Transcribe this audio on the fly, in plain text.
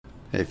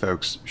Hey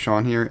folks,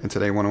 Sean here, and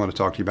today what I want to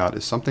talk to you about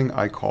is something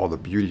I call the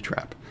beauty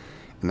trap.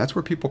 And that's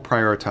where people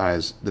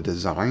prioritize the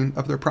design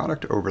of their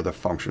product over the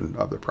function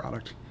of their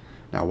product.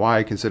 Now, why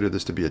I consider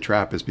this to be a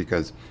trap is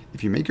because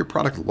if you make your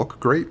product look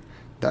great,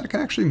 that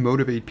can actually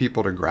motivate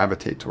people to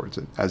gravitate towards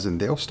it, as in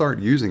they'll start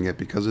using it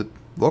because it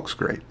looks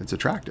great, it's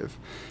attractive.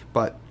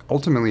 But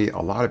ultimately, a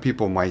lot of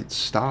people might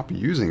stop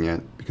using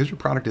it because your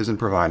product isn't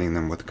providing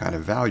them with the kind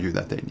of value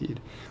that they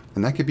need.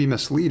 And that could be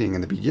misleading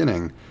in the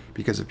beginning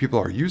because if people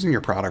are using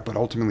your product but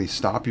ultimately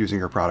stop using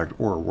your product,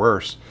 or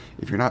worse,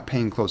 if you're not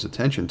paying close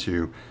attention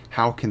to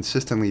how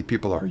consistently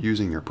people are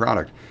using your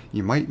product,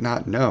 you might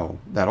not know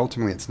that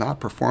ultimately it's not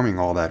performing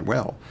all that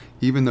well.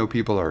 Even though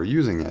people are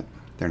using it,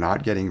 they're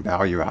not getting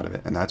value out of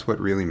it, and that's what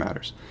really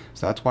matters.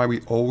 So that's why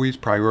we always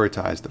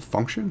prioritize the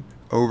function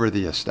over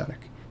the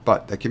aesthetic.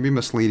 But that can be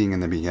misleading in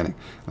the beginning.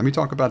 Let me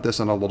talk about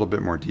this in a little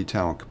bit more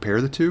detail and compare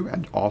the two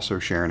and also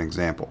share an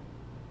example.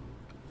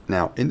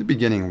 Now, in the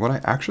beginning, what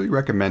I actually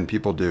recommend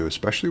people do,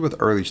 especially with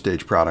early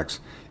stage products,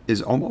 is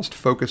almost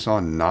focus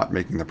on not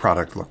making the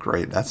product look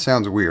great. That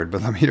sounds weird,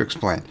 but let me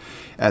explain.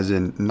 As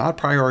in, not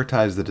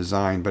prioritize the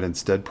design, but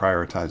instead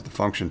prioritize the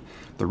function.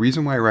 The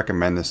reason why I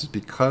recommend this is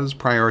because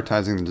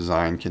prioritizing the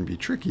design can be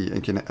tricky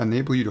and can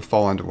enable you to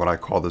fall into what I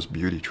call this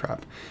beauty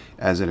trap.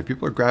 As in, if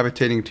people are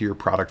gravitating to your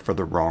product for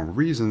the wrong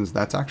reasons,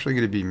 that's actually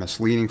going to be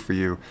misleading for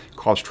you,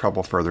 cause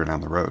trouble further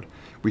down the road.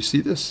 We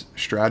see this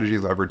strategy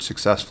leveraged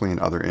successfully in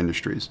other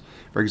industries.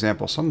 For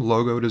example, some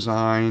logo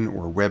design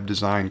or web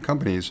design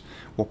companies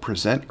will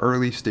present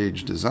early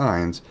stage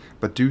designs,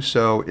 but do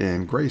so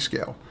in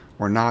grayscale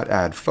or not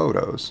add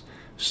photos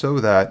so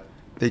that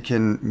they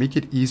can make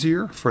it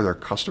easier for their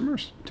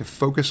customers to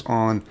focus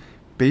on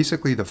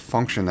basically the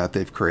function that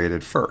they've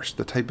created first,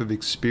 the type of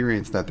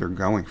experience that they're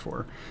going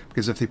for.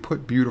 Because if they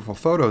put beautiful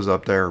photos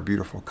up there,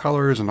 beautiful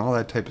colors and all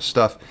that type of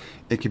stuff,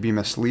 it can be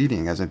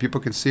misleading, as in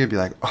people can see it and be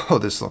like, oh,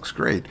 this looks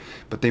great,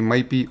 but they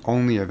might be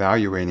only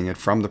evaluating it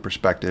from the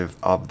perspective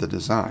of the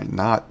design,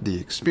 not the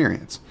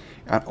experience.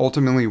 And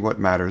ultimately what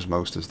matters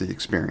most is the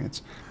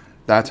experience.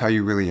 That's how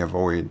you really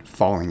avoid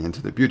falling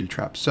into the beauty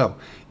trap. So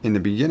in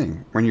the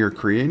beginning, when you're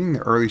creating the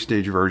early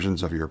stage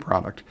versions of your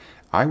product,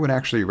 I would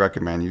actually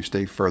recommend you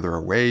stay further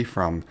away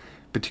from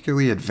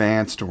particularly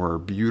advanced or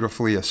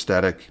beautifully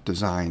aesthetic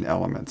design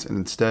elements and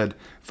instead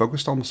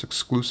focus almost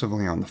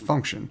exclusively on the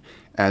function.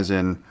 As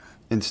in,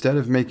 instead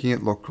of making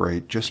it look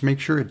great, just make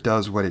sure it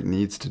does what it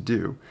needs to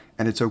do.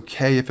 And it's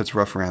okay if it's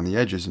rough around the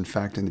edges. In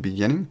fact, in the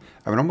beginning,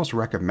 I would almost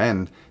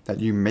recommend that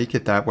you make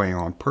it that way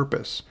on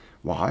purpose.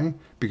 Why?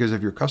 Because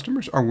if your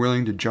customers are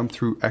willing to jump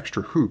through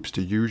extra hoops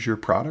to use your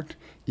product,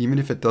 even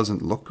if it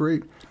doesn't look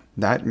great,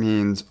 that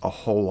means a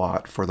whole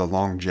lot for the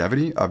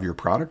longevity of your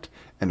product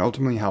and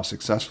ultimately how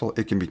successful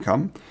it can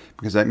become,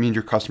 because that means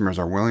your customers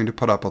are willing to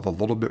put up with a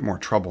little bit more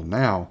trouble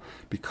now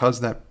because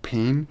that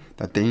pain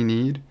that they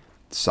need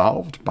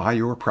solved by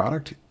your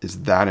product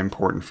is that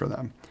important for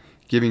them,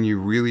 giving you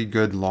really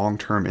good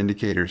long-term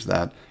indicators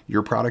that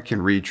your product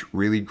can reach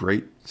really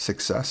great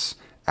success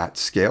at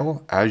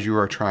scale as you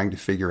are trying to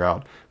figure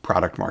out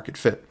product market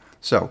fit.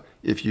 So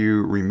if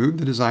you remove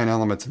the design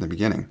elements in the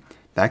beginning,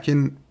 that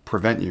can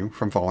prevent you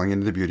from falling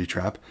into the beauty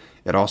trap.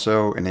 It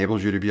also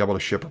enables you to be able to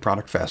ship a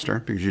product faster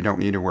because you don't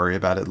need to worry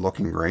about it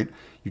looking great.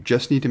 You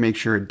just need to make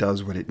sure it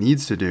does what it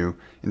needs to do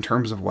in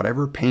terms of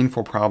whatever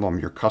painful problem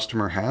your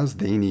customer has,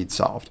 they need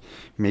solved.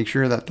 Make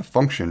sure that the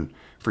function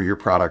for your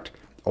product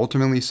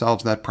ultimately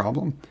solves that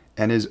problem,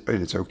 and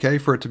it's okay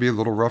for it to be a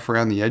little rough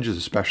around the edges,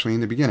 especially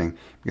in the beginning,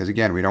 because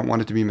again, we don't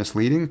want it to be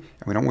misleading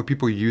and we don't want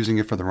people using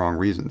it for the wrong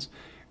reasons.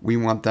 We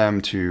want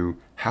them to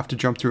have to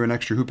jump through an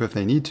extra hoop if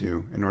they need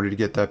to in order to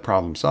get that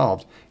problem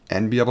solved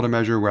and be able to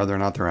measure whether or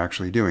not they're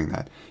actually doing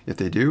that. If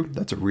they do,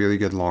 that's a really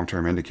good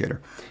long-term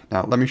indicator.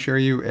 Now, let me share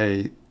you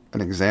an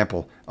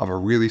example of a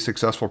really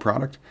successful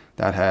product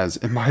that has,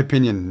 in my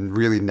opinion,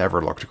 really never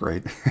looked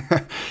great,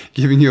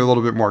 giving you a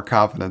little bit more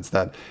confidence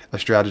that a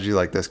strategy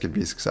like this could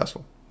be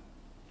successful.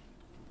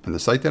 And the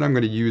site that I'm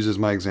going to use as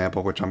my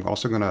example, which I'm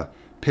also going to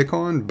pick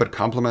on but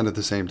complement at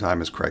the same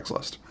time, is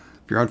Craigslist.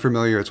 If you're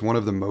unfamiliar, it's one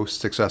of the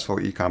most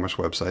successful e-commerce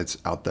websites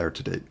out there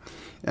to date.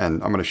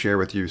 And I'm going to share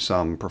with you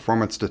some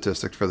performance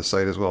statistics for the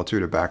site as well too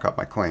to back up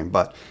my claim.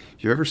 But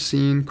if you've ever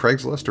seen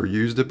Craigslist or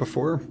used it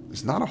before,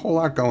 there's not a whole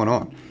lot going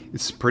on.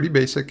 It's pretty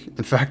basic.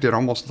 In fact, it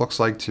almost looks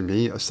like to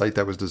me a site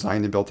that was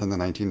designed and built in the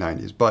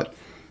 1990s. But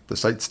the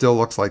site still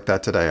looks like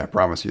that today, I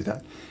promise you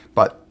that.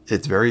 But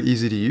it's very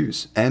easy to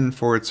use, and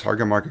for its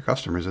target market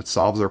customers, it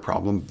solves their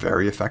problem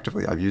very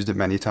effectively. I've used it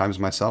many times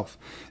myself.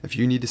 If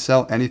you need to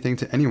sell anything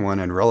to anyone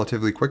and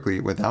relatively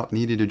quickly without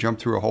needing to jump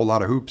through a whole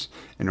lot of hoops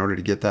in order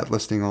to get that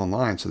listing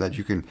online so that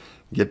you can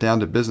get down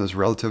to business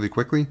relatively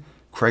quickly,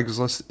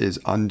 Craigslist is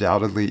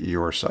undoubtedly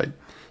your site.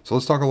 So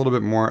let's talk a little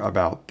bit more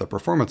about the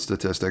performance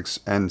statistics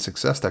and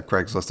success that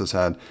Craigslist has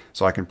had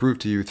so I can prove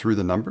to you through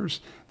the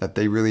numbers that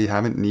they really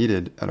haven't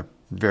needed a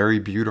very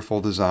beautiful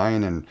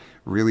design and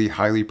really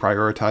highly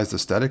prioritized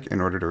aesthetic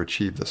in order to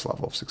achieve this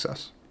level of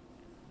success.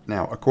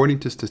 Now, according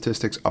to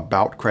statistics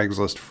about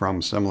Craigslist from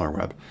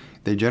SimilarWeb,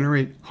 they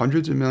generate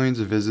hundreds of millions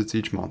of visits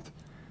each month,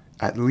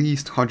 at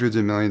least hundreds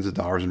of millions of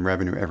dollars in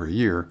revenue every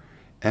year,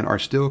 and are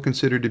still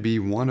considered to be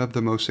one of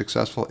the most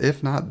successful,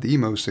 if not the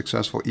most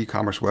successful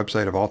e-commerce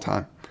website of all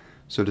time.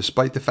 So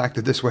despite the fact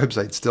that this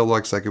website still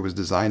looks like it was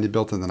designed and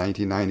built in the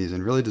 1990s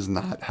and really does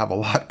not have a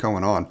lot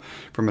going on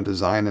from a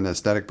design and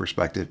aesthetic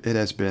perspective, it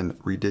has been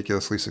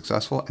ridiculously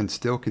successful and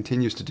still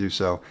continues to do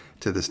so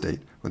to this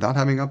date. Without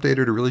having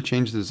updated or really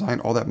changed the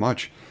design all that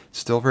much, it's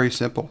still very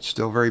simple,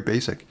 still very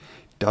basic,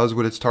 does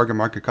what its target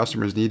market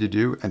customers need to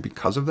do, and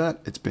because of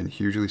that, it's been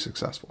hugely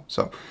successful.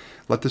 So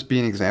let this be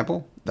an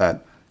example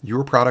that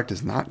your product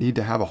does not need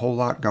to have a whole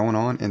lot going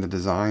on in the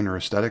design or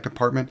aesthetic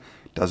department,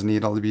 doesn't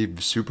need all to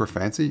be super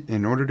fancy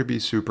in order to be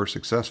super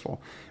successful.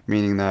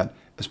 Meaning that,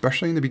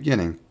 especially in the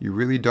beginning, you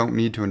really don't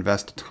need to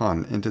invest a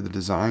ton into the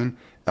design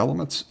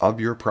elements of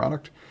your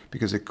product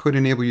because it could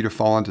enable you to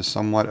fall into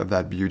somewhat of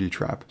that beauty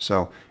trap.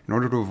 So in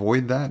order to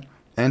avoid that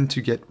and to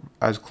get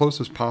as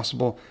close as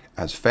possible,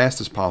 as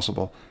fast as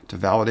possible to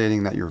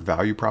validating that your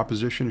value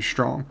proposition is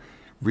strong,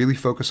 really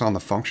focus on the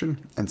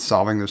function and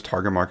solving those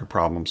target market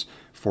problems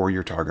for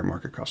your target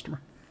market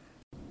customer.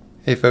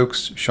 Hey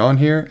folks, Sean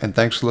here, and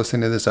thanks for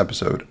listening to this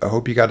episode. I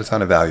hope you got a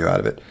ton of value out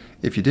of it.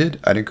 If you did,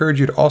 I'd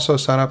encourage you to also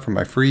sign up for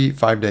my free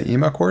 5-day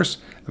email course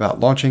about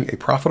launching a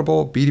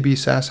profitable B2B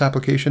SaaS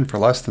application for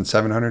less than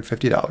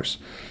 $750.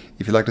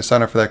 If you'd like to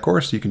sign up for that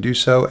course, you can do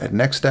so at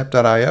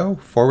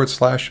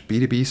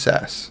nextstep.io/B2B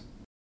SaaS.